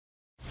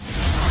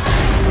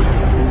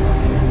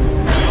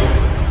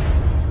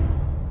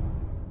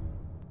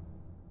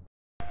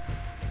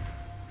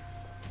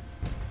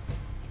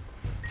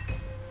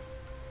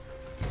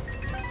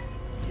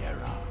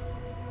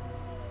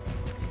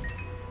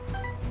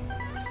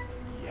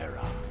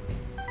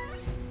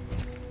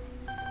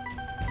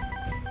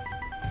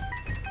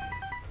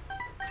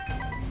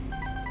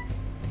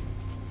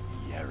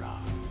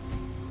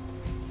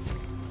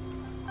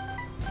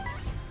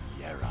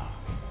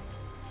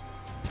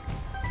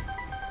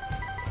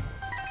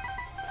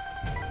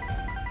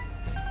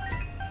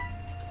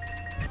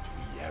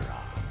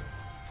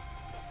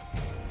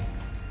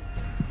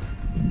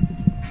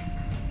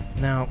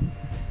Now,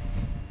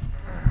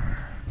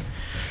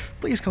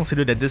 please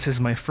consider that this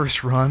is my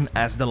first run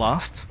as the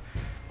Lost.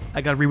 I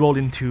got rerolled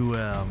into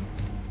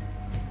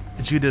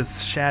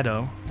Judas'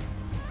 Shadow,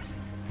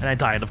 and I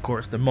died, of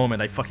course, the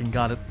moment I fucking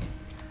got it.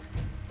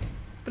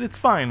 But it's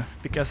fine,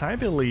 because I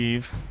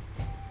believe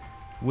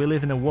we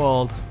live in a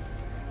world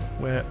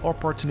where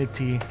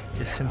opportunity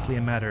is simply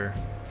a matter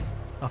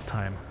of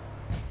time.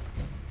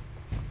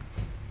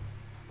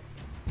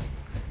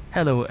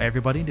 Hello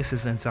everybody, this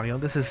is Ensariel.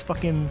 This is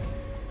fucking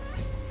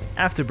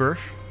Afterbirth.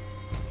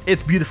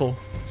 It's beautiful,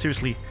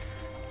 seriously.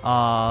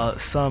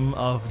 Some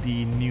of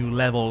the new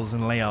levels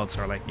and layouts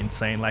are like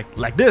insane.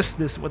 Like this.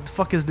 What the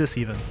fuck is this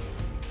even?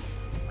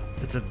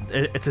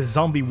 It's a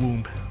zombie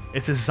womb.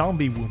 It's a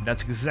zombie womb.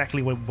 That's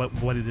exactly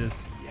what it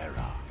is.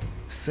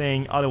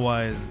 Saying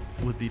otherwise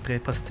would be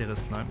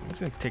preposterous. Now I'm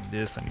gonna take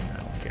this. I mean, I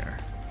don't care.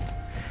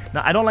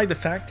 Now I don't like the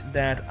fact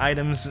that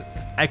items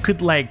I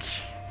could like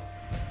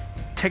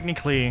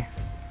technically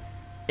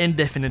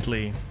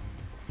indefinitely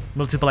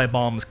multiply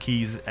bombs,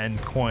 keys,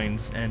 and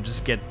coins and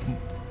just get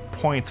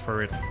points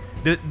for it.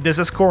 There's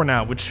a score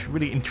now, which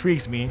really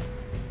intrigues me.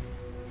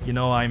 You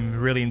know, I'm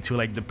really into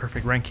like the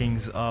perfect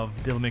rankings of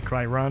Devil May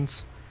Cry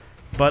runs,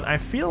 but I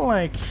feel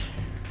like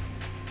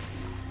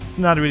it's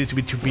not really to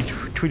be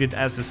treated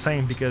as the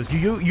same, because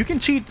you can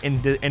cheat in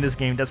this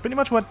game. That's pretty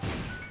much what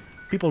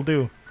people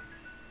do.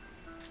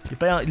 You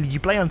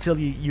play until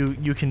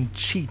you can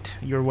cheat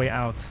your way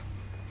out.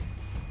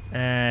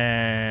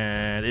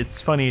 And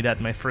it's funny that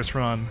my first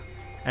run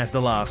as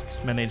the Lost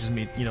manages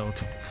me, you know,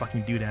 to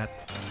fucking do that.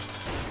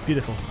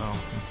 Beautiful.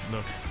 Oh,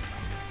 look.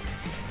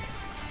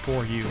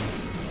 Poor you.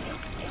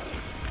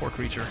 Poor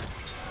creature.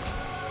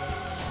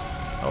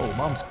 Oh,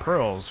 Mom's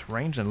Pearls.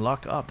 Range and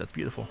lock up. That's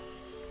beautiful.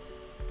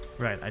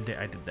 Right, I did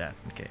that.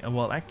 Okay,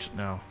 well, actually,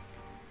 no.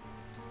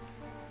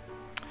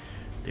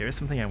 There is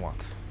something I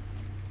want.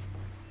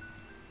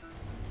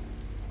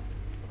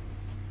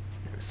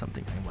 There is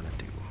something I want to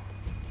do.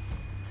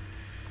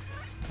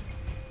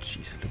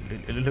 Jeez,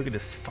 look at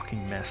this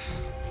fucking mess.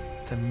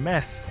 It's a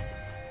mess.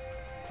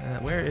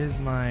 Where is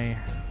my...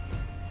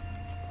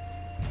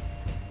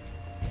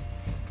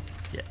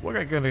 Yeah,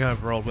 we're gonna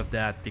roll with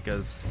that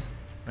because,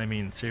 I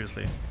mean,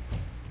 seriously.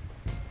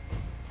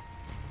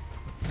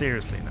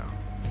 Seriously now.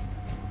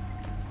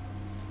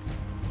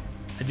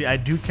 I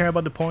do care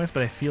about the points,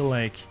 but I feel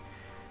like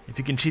if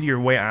you can cheat your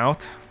way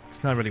out,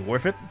 it's not really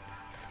worth it.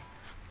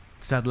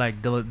 It's not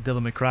like Devil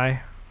May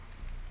Cry,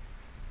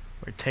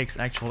 where it takes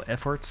actual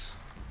efforts.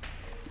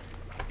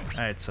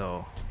 Alright,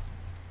 so...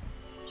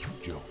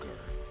 Joker.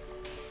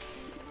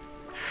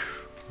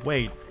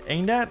 Wait,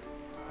 ain't that...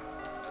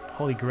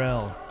 Holy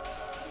Grail.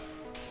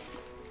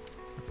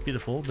 It's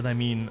beautiful, but I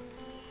mean...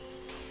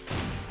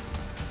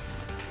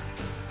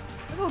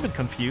 I'm a little bit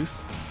confused.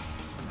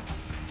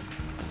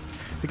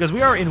 Because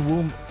we are in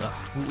womb...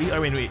 we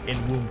are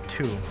in womb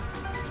 2.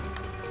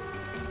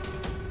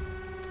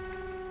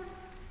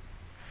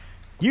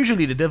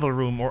 Usually the devil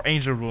room or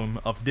angel room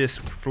of this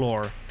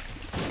floor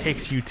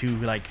takes you to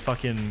like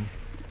fucking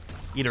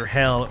either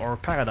hell or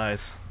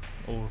paradise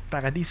or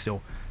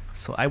paradiso.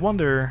 So I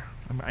wonder,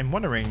 I'm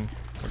wondering,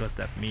 what does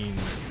that mean?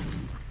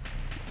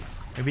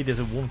 Maybe there's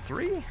a womb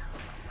 3?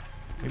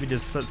 Maybe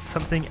there's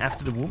something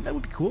after the womb? That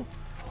would be cool.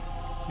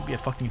 Maybe a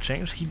fucking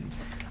change.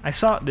 I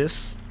saw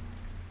this.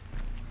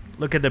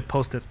 Look at the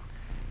post-it.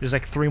 There's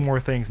like 3 more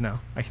things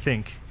now, I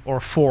think. Or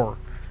 4.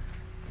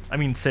 I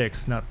mean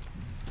 6, not...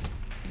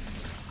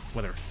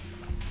 whatever.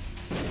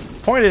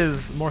 Point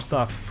is, more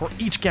stuff for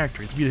each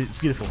character. It's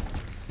beautiful.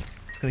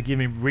 It's gonna give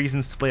me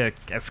reasons to play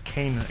as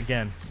Cain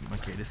again.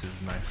 Okay, this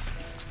is nice.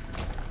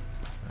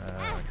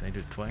 Can I do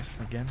it twice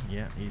again?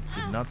 Yeah, he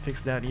did not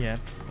fix that yet.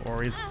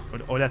 Or it's,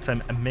 or that's a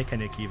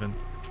mechanic even.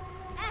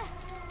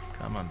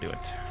 Come on, do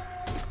it.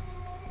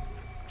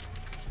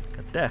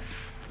 Got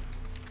death.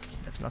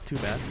 Death's not too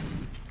bad.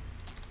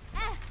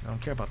 I don't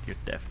care about your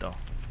death though.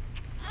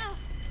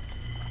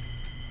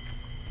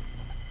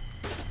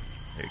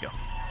 There you go.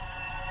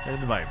 There's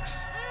the virus.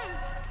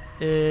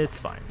 It's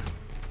fine.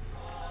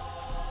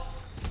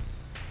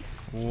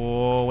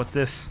 Whoa, what's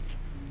this?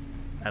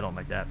 I don't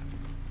like that.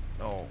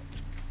 Oh.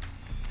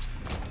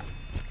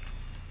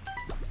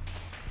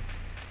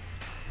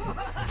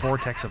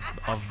 Vortex of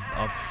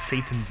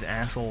Satan's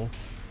asshole.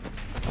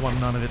 I want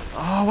none of it.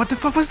 Oh, what the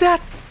fuck was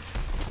that?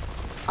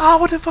 Oh,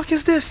 what the fuck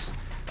is this?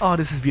 Oh,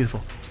 this is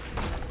beautiful.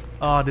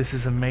 Oh, this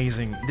is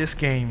amazing. This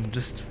game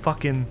just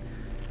fucking...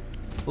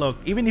 Look,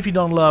 even if you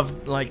don't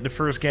love, like, the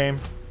first game,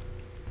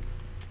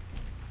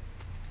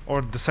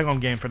 or the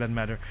second game for that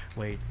matter.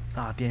 Wait,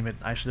 ah, damn it,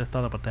 I should have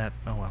thought about that.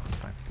 Oh well, it's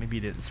fine. Maybe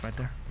it is, it's right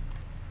there.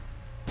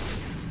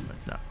 But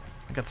it's not.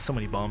 I got so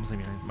many bombs, I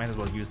mean, I might as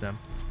well use them.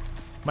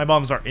 My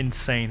bombs are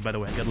insane, by the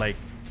way. I got, like,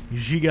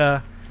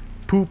 giga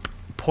poop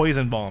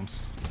poison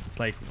bombs. It's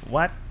like,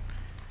 what?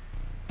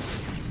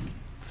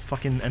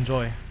 Fucking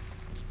enjoy.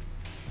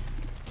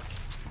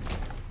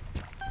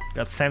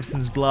 Got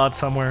Samson's blood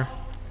somewhere.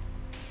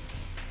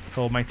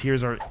 So my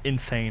tears are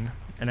insane,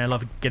 and I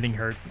love getting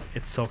hurt.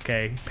 It's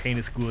okay. Pain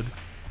is good.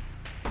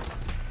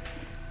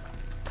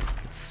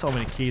 so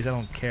many keys, I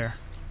don't care.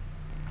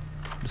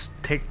 Just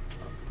take...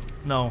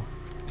 No.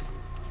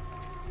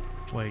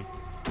 Wait.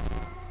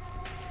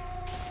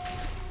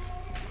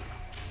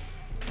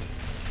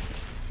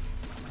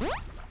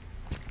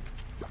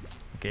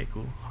 Okay,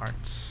 cool.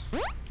 Hearts.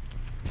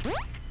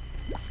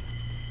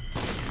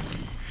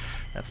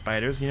 That's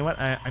spiders. You know what?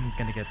 I'm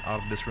gonna get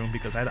out of this room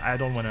because I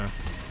don't want to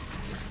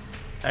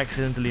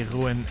accidentally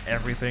ruin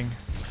everything.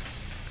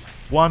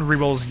 One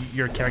rerolls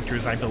your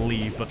characters, I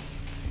believe, but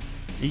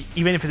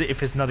even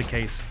if it's not the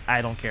case,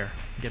 I don't care.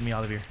 Get me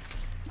out of here.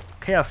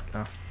 Chaos.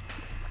 Oh.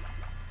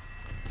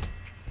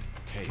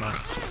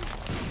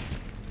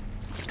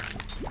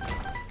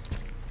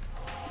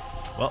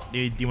 Well, do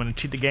you want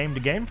to cheat the game?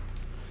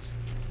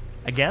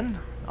 Again?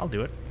 I'll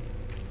do it.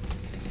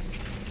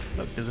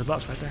 Look, there's a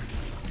boss right there.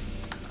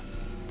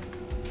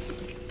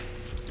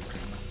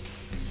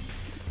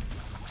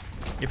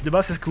 If the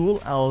boss is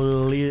cool, I'll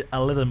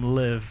let him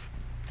live.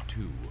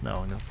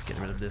 No, let's get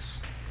rid of this.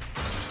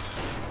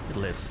 It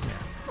lives,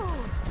 yeah.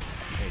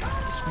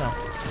 No.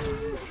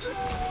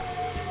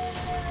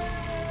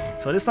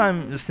 So this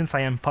time, since I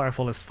am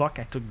powerful as fuck,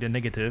 I took the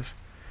negative.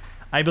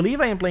 I believe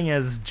I am playing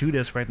as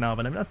Judas right now,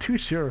 but I'm not too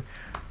sure.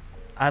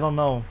 I don't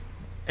know.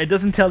 It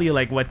doesn't tell you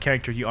like what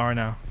character you are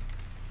now.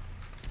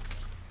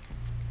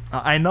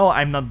 I know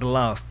I'm not the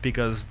last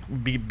because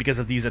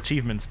of these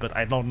achievements, but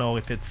I don't know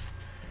if it's...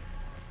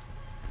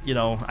 You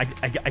know,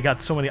 I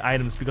got so many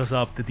items because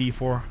of the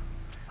D4.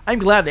 I'm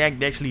glad they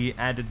actually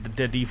added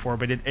the D4,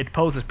 but it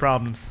poses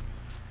problems.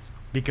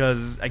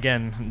 Because,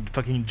 again,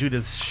 fucking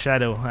Judas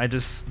Shadow, I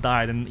just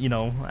died and, you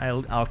know,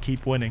 I'll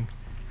keep winning.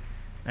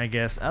 I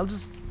guess. I'll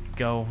just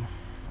go.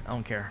 I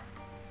don't care.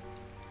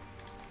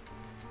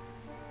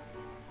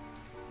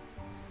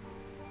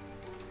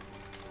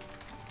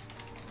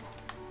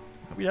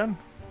 Are we done?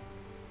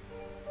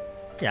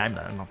 Yeah, I'm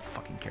done. I don't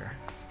fucking care.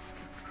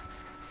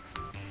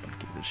 Don't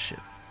give a shit.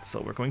 So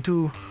we're going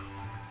to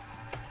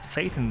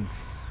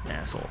Satan's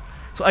asshole.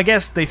 So I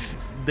guess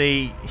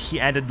he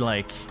added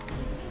like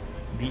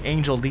the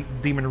angel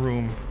demon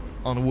room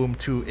on Womb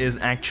 2 is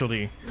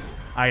actually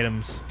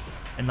items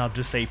and not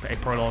just a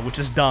portal, which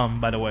is dumb,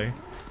 by the way.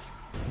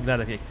 I'm glad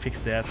I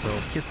fixed that. So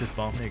kiss this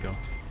bomb. There you go.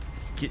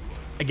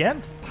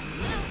 Again?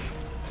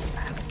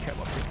 I don't care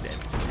about that.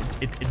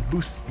 It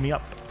boosts me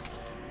up.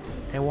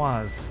 It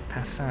was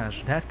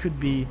passage. That could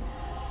be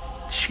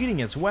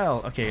cheating as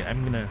well. Okay,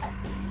 I'm gonna.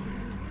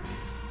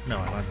 No,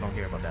 I don't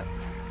care about that.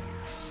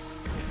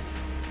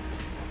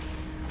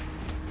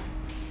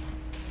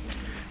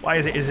 Why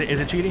is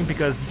it cheating?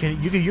 Because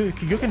you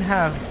can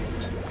have.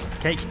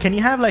 Can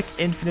you have like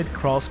infinite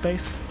crawl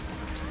space?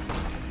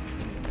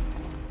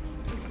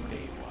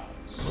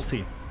 We'll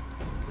see.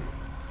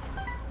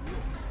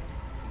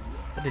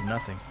 That did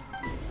nothing.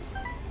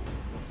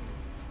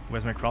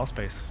 Where's my crawl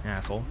space,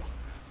 asshole?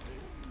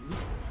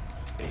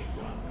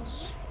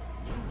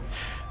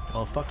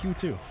 Well, fuck you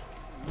too.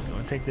 Go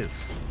and take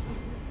this.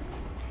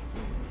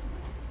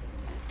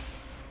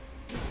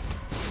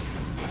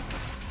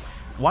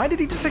 Why did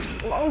he just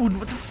explode?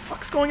 What the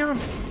fuck's going on?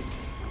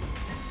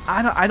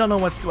 I don't know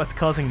what's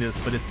causing this,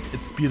 but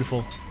it's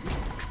beautiful.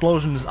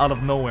 Explosions out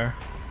of nowhere.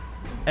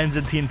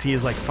 NZTNT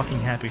is like fucking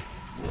happy.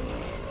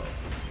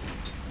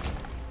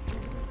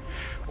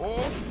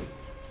 Oh.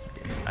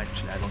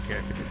 Actually, I don't care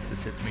if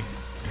this hits me.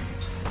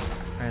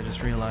 I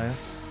just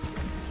realized.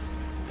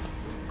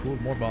 Cool,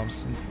 more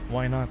bombs.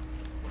 Why not?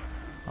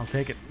 I'll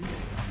take it.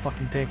 I'll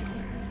fucking take it.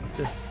 What's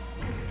this?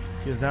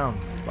 He was down.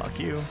 Fuck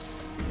you.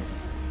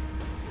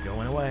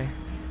 Going away.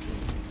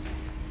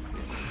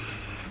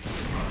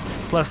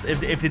 Plus, if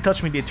they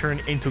touch me, they turn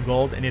into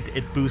gold, and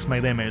it boosts my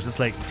damage. It's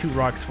like 2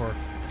 rocks for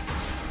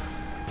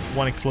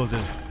 1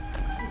 explosive.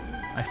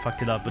 I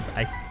fucked it up, but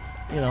I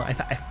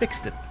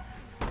fixed it.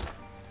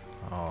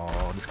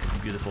 Oh, this could be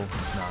beautiful.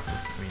 Not,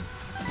 I mean,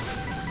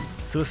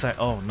 suicide.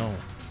 Oh no.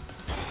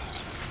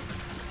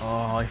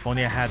 Oh, if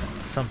only I had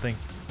something.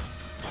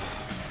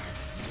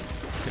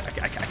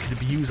 I could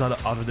be used out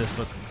of this,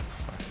 but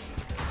it's fine.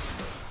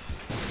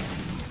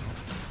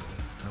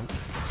 Nope.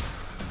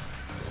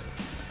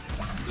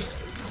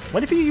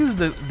 What if you use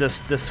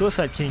the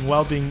Suicide King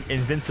while being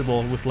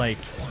invincible with like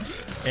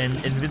an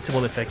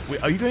invincible effect?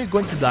 Are you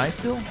going to die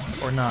still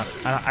or not?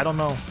 I don't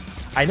know.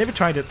 I never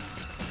tried it.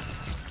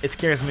 It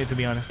scares me, to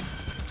be honest.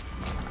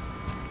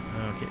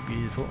 Okay,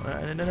 beautiful.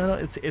 No,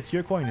 it's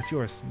your coin. It's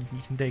yours.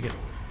 You can take it.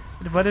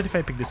 What if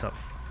I pick this up?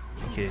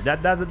 Okay,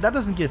 that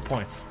doesn't give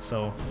points.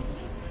 So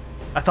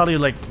I thought you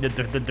like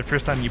the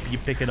first time you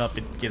pick it up,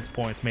 it gives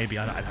points. Maybe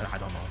I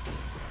don't know.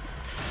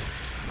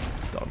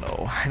 Don't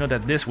know. I know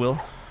that this will.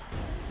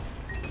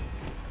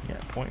 Yeah,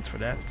 points for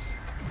that.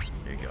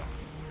 There you go.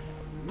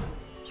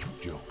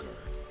 Joker.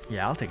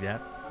 Yeah, I'll take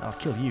that. I'll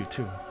kill you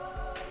too.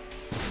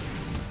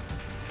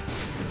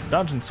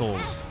 Dungeon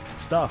Souls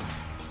stuff.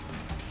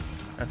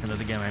 That's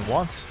another game I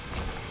want.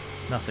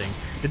 Nothing.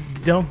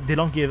 They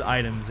don't give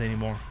items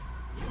anymore.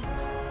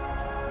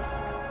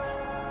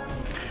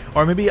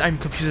 Or maybe I'm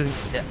confusing.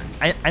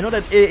 I know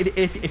that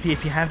if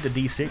you have the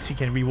D6, you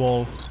can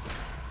reroll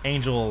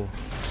angel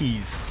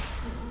keys.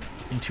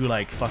 into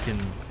like fucking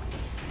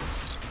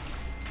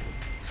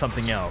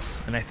something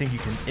else, and I think you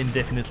can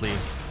indefinitely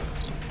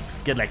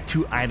get like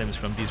 2 items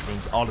from these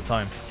rooms all the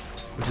time,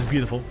 which is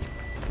beautiful.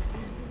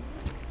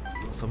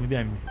 So maybe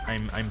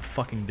I'm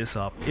fucking this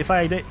up. If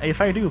I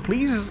do,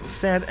 please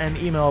send an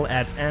email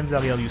at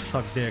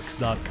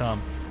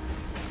anzaliosuckdicks.com.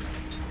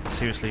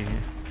 Seriously,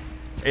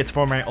 it's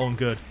for my own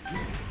good.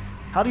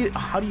 How do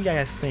you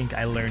guys think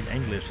I learned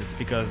English? It's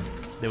because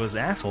there was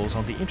assholes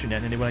on the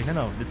internet and they were like,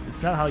 no,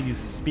 it's not how you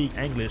speak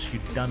English, you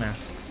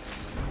dumbass.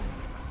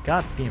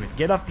 God damn it,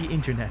 get off the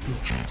internet.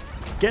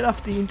 Get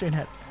off the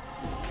internet.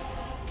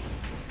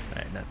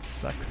 Alright, that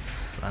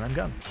sucks. And I'm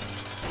gone.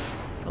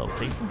 Hello,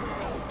 Satan.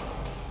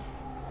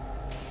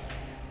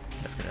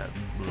 That's gonna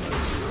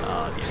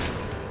blood. Yeah,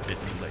 a bit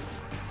too late.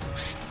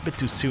 A bit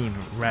too soon,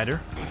 rather.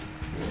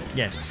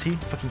 Yeah, see?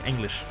 Fucking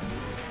English.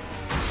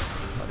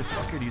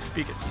 Motherfucker, do you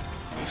speak it?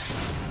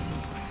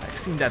 I've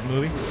seen that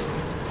movie.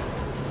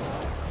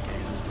 Okay,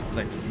 just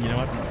like, you know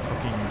what? Let's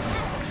fucking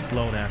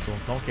explode, asshole.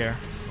 Don't care.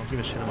 Don't give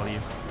a shit about you.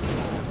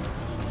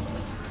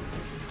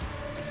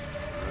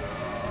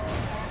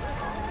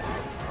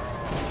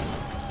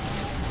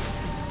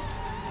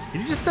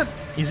 Did he just...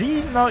 Is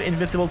he now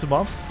invincible to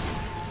bombs?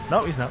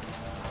 No, he's not.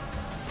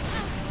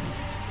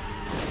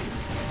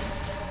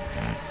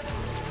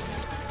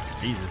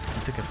 Jesus,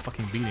 he took a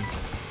fucking beating.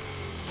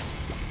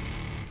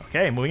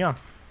 Okay, moving on.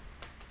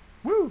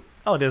 Woo!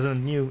 Oh, there's a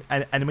new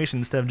animation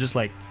instead of just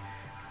like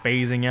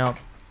phasing out.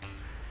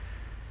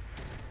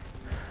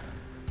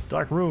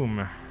 Dark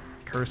room.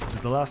 Curse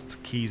of the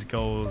Lost. Keys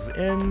goes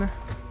in.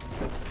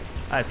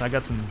 Alright, so I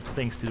got some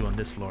things to do on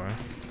this floor.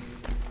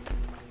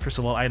 First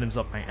of all, items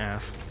up my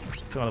ass.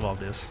 It's all about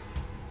this.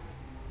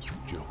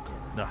 Joker.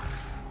 Ugh.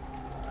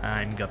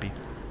 I'm Guppy.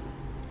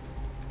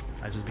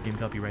 I just became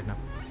Guppy right now.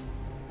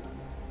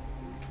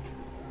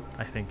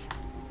 I think.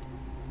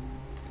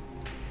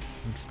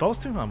 I'm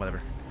supposed to? Oh,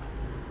 whatever.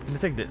 I'm gonna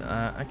take the.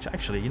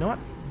 Actually, you know what?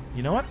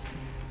 You know what?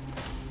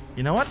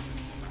 You know what?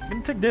 I'm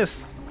gonna take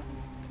this.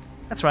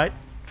 That's right.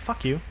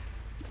 Fuck you.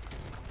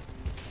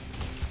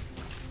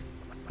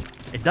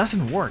 It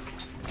doesn't work.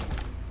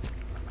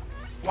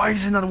 Why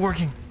is it not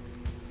working?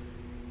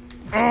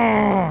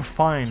 Oh,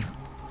 fine.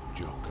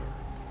 Joker.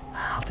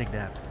 I'll take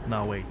that.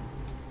 No, wait.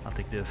 I'll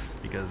take this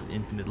because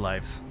infinite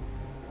lives.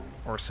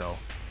 Or so.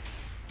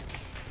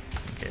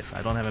 Okay, so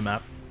I don't have a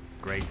map.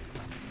 Great.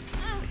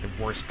 Like the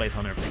worst place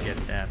on earth to get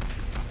that.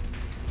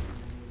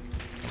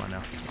 Come on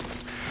now.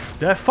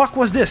 The fuck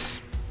was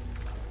this?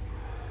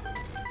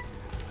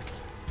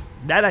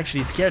 That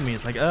actually scared me.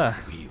 It's like,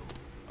 Wheel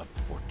of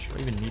Fortune.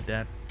 Do I even need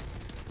that?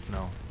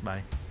 No.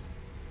 Bye.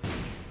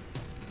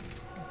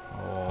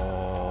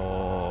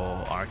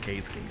 Oh,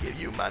 arcades can give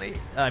you money.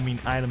 I mean,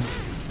 items.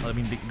 Well, I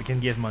mean, they can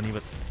give money,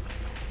 but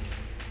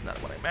it's not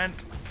what I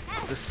meant.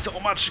 There's so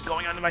much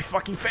going on in my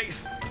fucking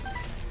face.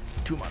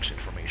 Too much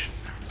information.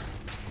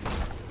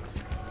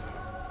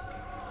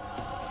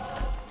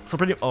 So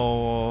pretty.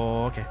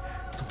 Oh, okay.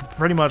 So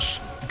pretty much,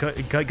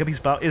 Guppy's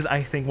Bow is,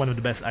 I think, one of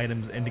the best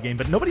items in the game,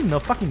 but nobody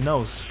fucking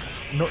knows.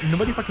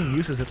 Nobody fucking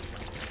uses it.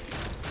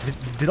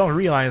 They don't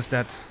realize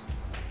that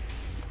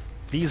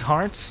these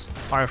hearts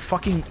are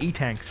fucking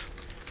E-tanks.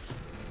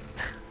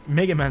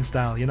 Mega Man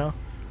style, you know?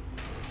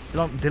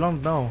 They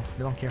don't know.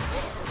 They don't care.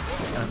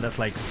 That's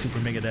like super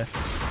mega death.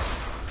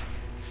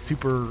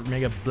 Super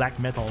mega black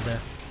metal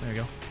death. There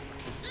you go.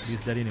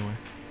 Use that anyway.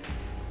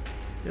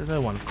 There's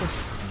another one. Of course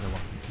there's another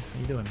one. How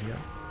you doing, yo?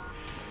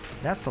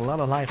 That's a lot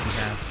of life you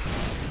have.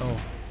 Oh.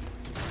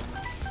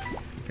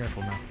 Be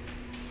careful now.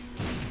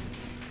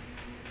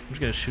 I'm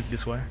just gonna shoot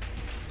this way.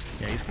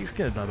 Yeah, he's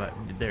gonna die back.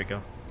 There we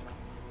go.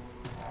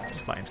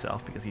 Just by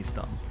himself because he's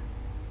dumb.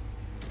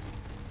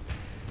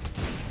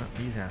 Oh,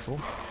 he's an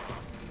asshole.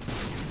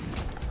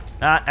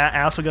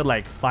 I also got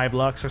like 5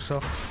 locks or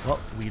so. Well,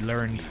 we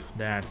learned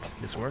that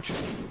this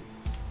works.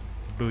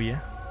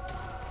 Booyah.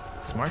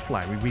 Smart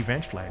fly,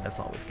 revenge fly, that's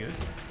always good.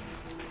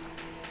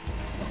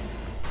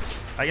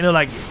 You know,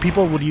 like,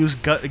 people would use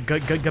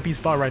Guppy's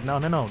Paw right now.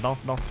 No,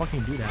 don't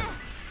fucking do that.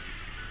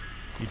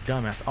 You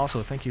dumbass.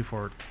 Also, thank you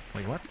for...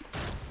 Wait, what?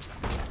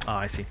 Oh,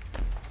 I see.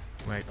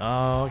 Right.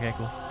 Oh, okay,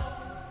 cool.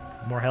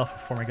 More health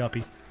for my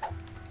Guppy.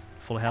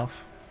 Full health.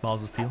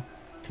 Balls of steel.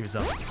 Tears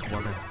up.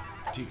 Well done.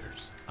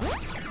 Tears.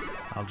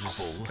 I'll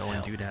just Full go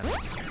and do that.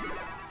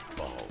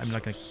 Balls I'm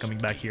not of coming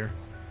back here.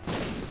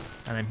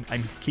 And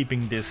I'm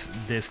keeping this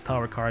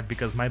tower card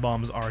because my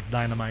bombs are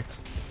dynamite.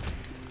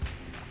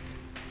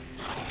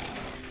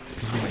 It's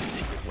gonna be my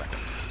secret weapon.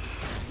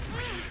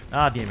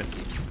 Ah, damn it.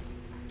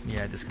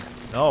 Yeah, this can...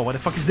 Oh, what the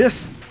fuck is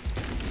this?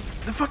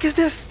 The fuck is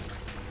this?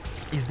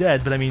 He's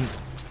dead, but I mean...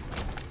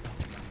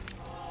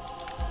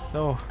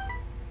 No.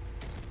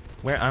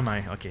 Where am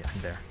I? Okay,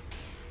 I'm there.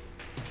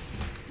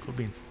 Cool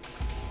beans.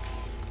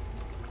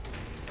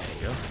 There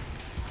you go.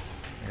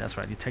 Yeah, that's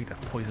right, you take that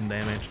poison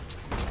damage.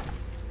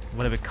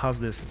 Whatever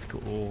caused this, it's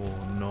cool.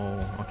 Oh, no.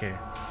 Okay.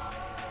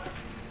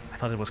 I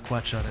thought it was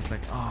quad shot. It's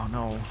like, oh,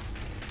 no.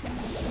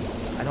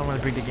 I don't want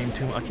to break the game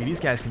too much. Okay, these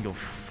guys can go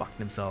fuck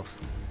themselves.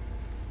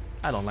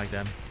 I don't like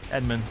them.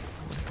 Edmund,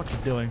 what the fuck are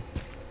you doing?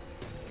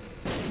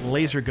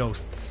 laser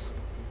ghosts.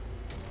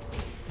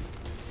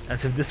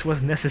 As if this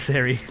was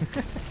necessary.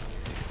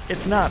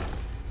 It's not.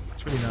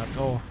 It's really not.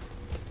 Oh.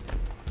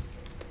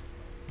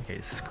 Okay,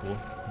 this is cool.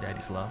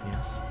 Daddy's love,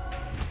 yes.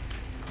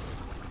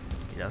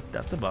 Yeah,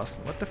 that's the boss.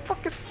 What the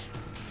fuck is...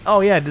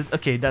 Oh yeah,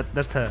 okay,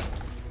 that's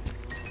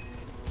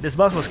this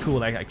boss was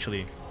cool,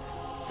 actually.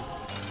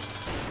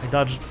 I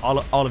dodged all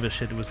of his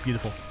shit, it was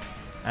beautiful.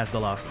 As the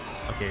last.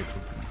 Okay, it's...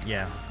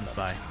 Yeah, it's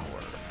by.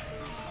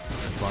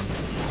 That's fun.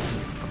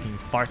 Fucking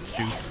fart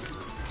juice.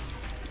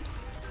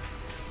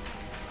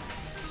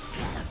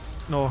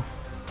 No.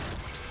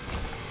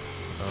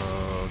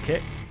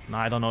 Okay. Now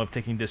I don't know if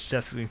taking this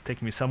chest is going to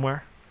take me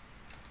somewhere.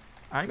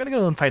 I'm gonna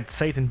go and fight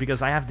Satan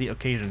because I have the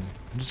occasion.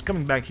 Just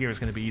coming back here is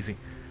gonna be easy.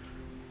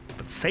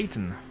 But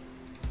Satan...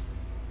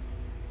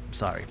 I'm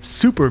sorry.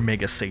 Super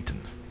Mega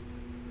Satan.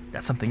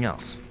 That's something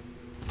else.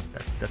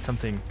 That's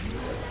something...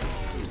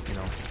 You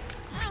know...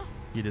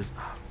 You just...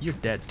 You're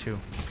dead too.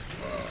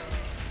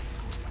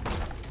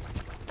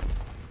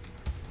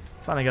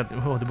 It's fine, I got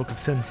the Book of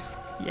Sins.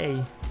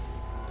 Yay.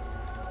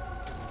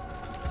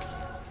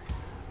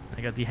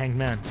 I got the Hanged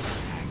Man.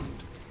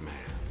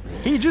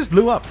 He just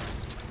blew up.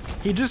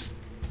 He just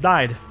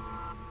died.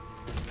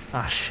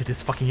 Ah shit,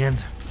 this fucking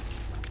ends.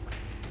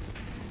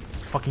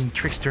 Fucking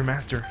trickster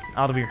master.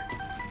 Out of here.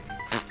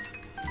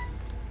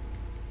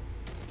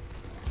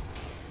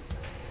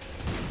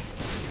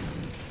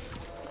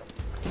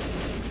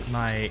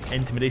 My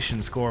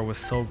intimidation score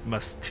was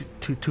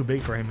too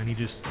big for him, and he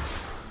just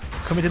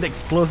committed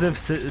explosive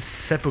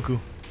seppuku.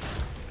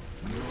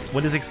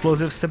 What is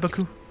explosive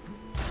seppuku?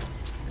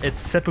 It's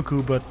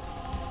seppuku, but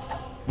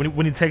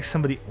when you take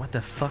somebody... What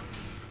the fuck?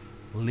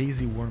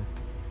 Lazy worm.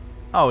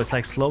 Oh, it's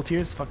like slow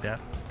tears? Fuck that.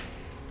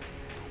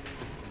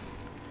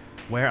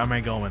 Where am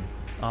I going?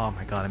 Oh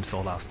my god, I'm so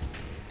lost.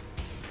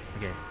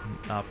 Okay,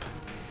 up.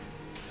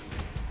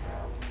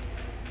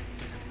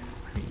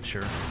 I mean,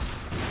 sure.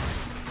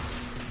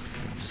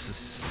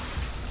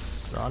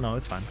 Just... Oh no,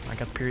 it's fine. I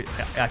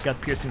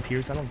got piercing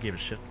tears. I don't give a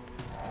shit.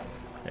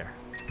 There,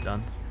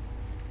 done.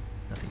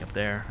 Nothing up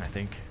there, I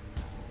think.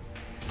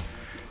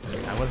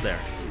 I was there.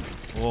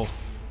 Whoa.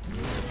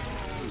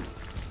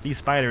 These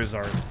spiders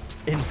are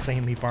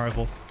insanely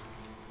powerful.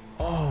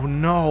 Oh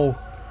no!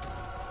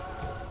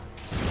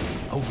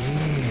 Oh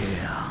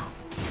yeah!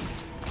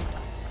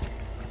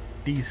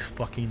 These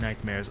fucking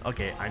nightmares.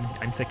 Okay,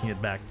 I'm taking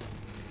it back.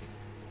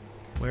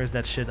 Where's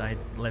that shit I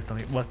left on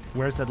it? What?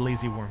 Where's that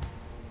lazy worm?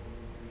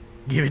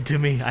 Give it to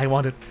me. I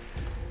want it.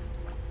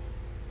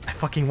 I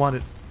fucking want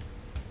it.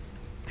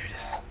 There it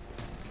is.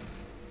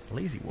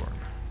 Lazy worm.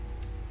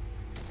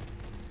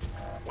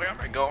 Where am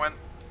I going?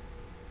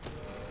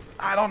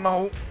 I don't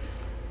know.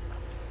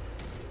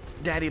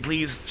 Daddy,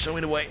 please show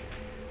me the way.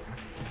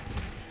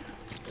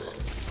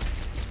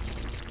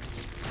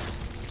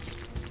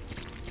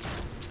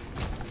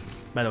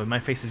 By the way, my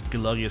face is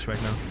glorious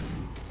right now.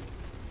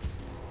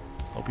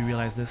 Hope you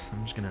realize this.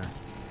 I'm just gonna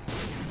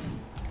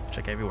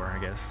check everywhere, I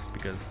guess,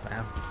 because I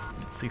have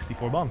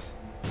 64 bombs.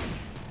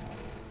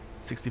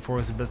 64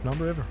 is the best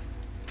number ever.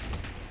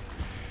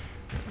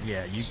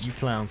 Yeah, you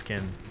clowns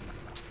can...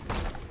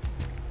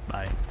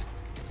 Bye.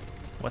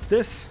 What's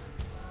this?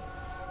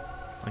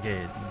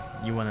 Okay,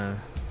 you wanna...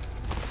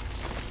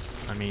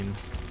 I mean...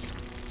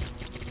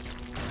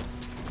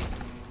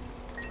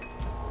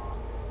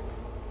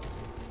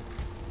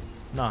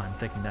 No, I'm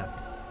taking that.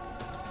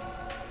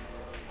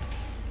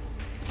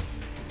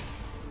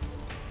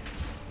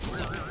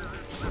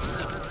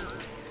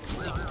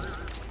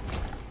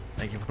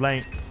 Thank you for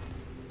playing.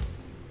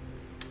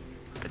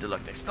 Better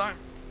luck next time.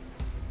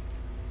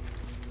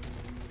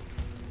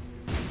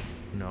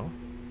 No.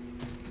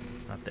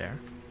 Not there.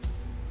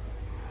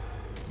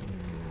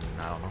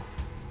 I don't know.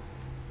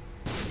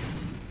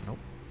 Nope.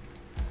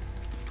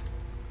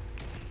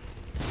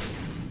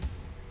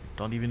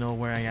 Don't even know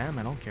where I am.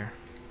 I don't care.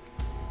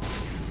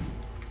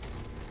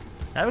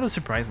 That would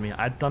surprise me.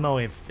 I don't know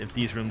if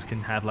these rooms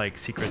can have like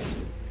secrets.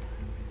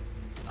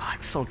 Oh,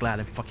 I'm so glad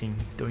I'm fucking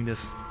doing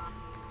this.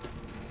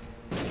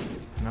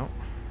 No.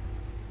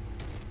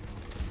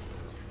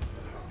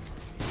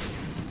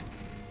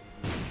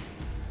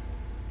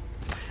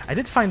 I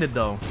did find it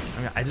though.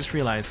 I mean, I just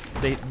realized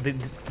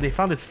they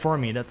found it for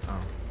me. That's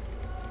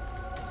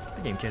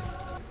the game kit.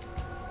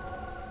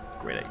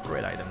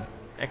 Great item.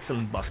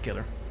 Excellent boss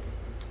killer.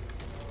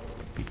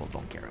 People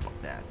don't care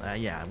about that.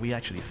 Yeah, we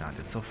actually found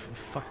it, so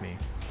fuck me.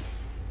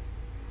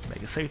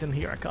 Mega Satan,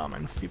 here I come.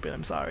 I'm stupid.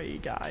 I'm sorry,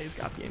 guys.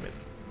 God damn it.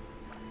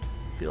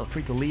 Feel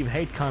free to leave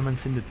hate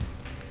comments in the,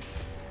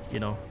 you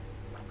know,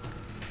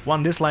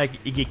 one dislike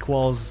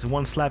equals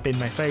one slap in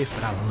my face,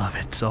 but I love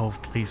it. So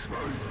please,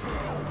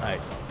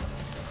 alright.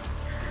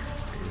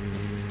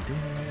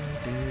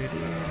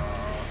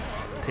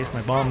 Taste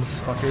my bombs,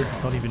 fucker.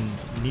 Don't even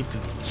need to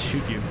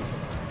shoot you.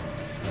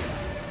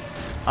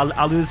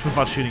 I'll do this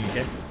without shooting,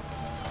 okay?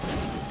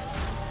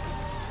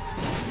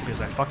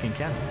 Because I fucking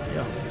can.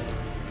 Yeah.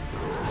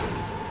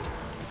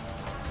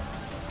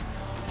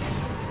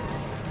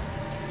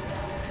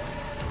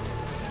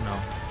 No.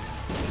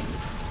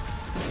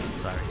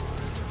 Sorry.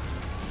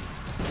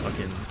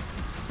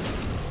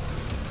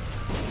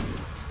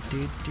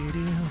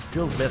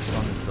 Still best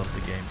song of the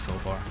game so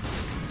far.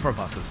 For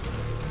bosses.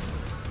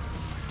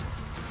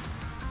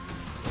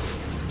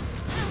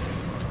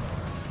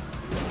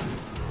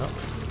 Oh,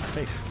 my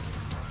face.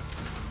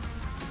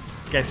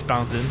 Guy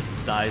spawns in,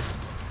 dies.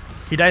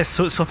 He dies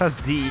so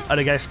fast the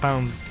other guy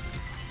spawns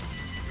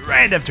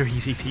right after he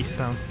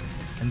spawns.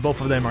 And both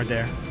of them are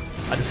there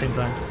at the same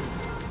time.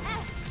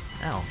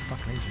 Ow, fuck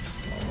lasers.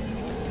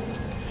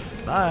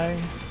 Bye.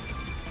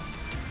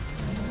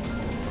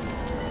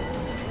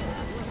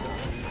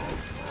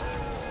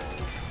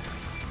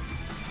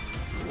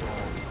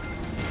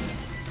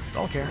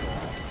 Don't care.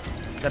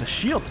 Got a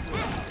shield.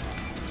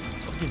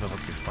 Don't give up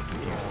your fucking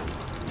teams.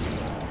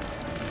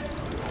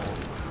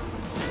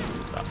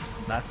 Oh,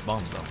 that's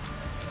bombs though.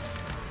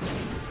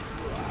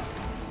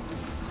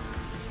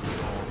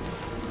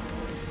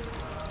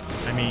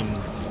 I mean,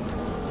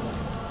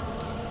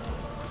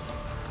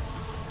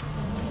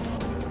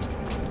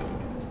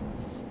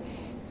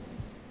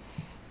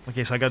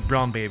 okay, so I got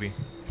brown baby.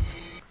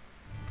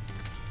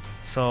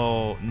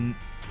 So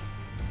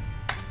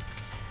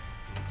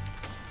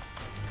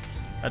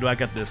how do I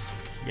get this?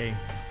 Yay.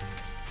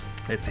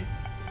 Let's see.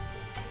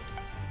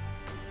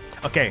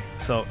 Okay,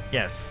 so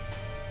yes.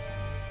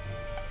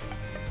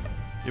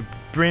 The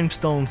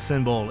brimstone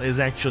symbol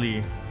is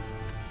actually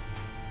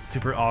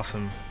super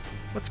awesome.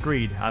 What's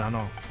greed? I don't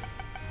know.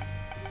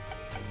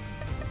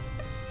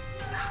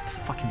 It's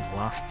fucking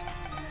lost.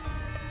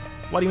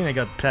 What do you mean I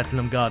got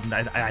platinum god and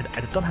I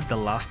don't have the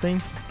last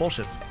things? It's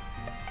bullshit.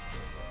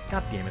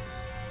 God damn it.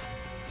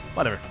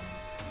 Whatever.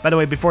 By the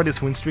way, before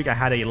this win streak, I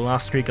had a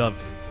last streak of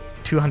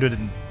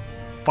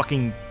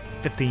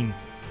 215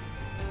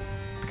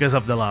 because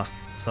of the last.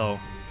 So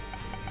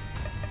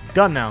it's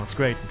gone now. It's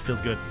great. It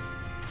feels good.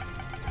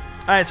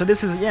 Alright, so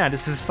this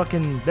is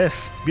fucking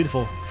this. It's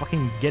beautiful.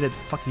 Fucking get it.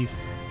 Fuck you.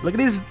 Look at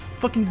these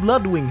fucking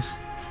blood wings.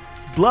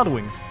 It's blood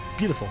wings. It's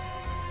beautiful.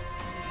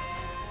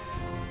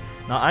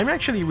 Now I'm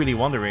actually really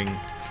wondering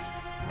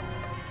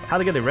how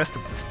to get the rest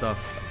of this stuff.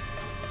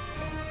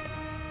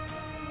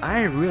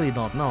 I really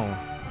don't know.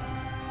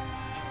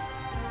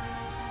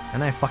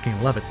 And I fucking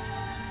love it.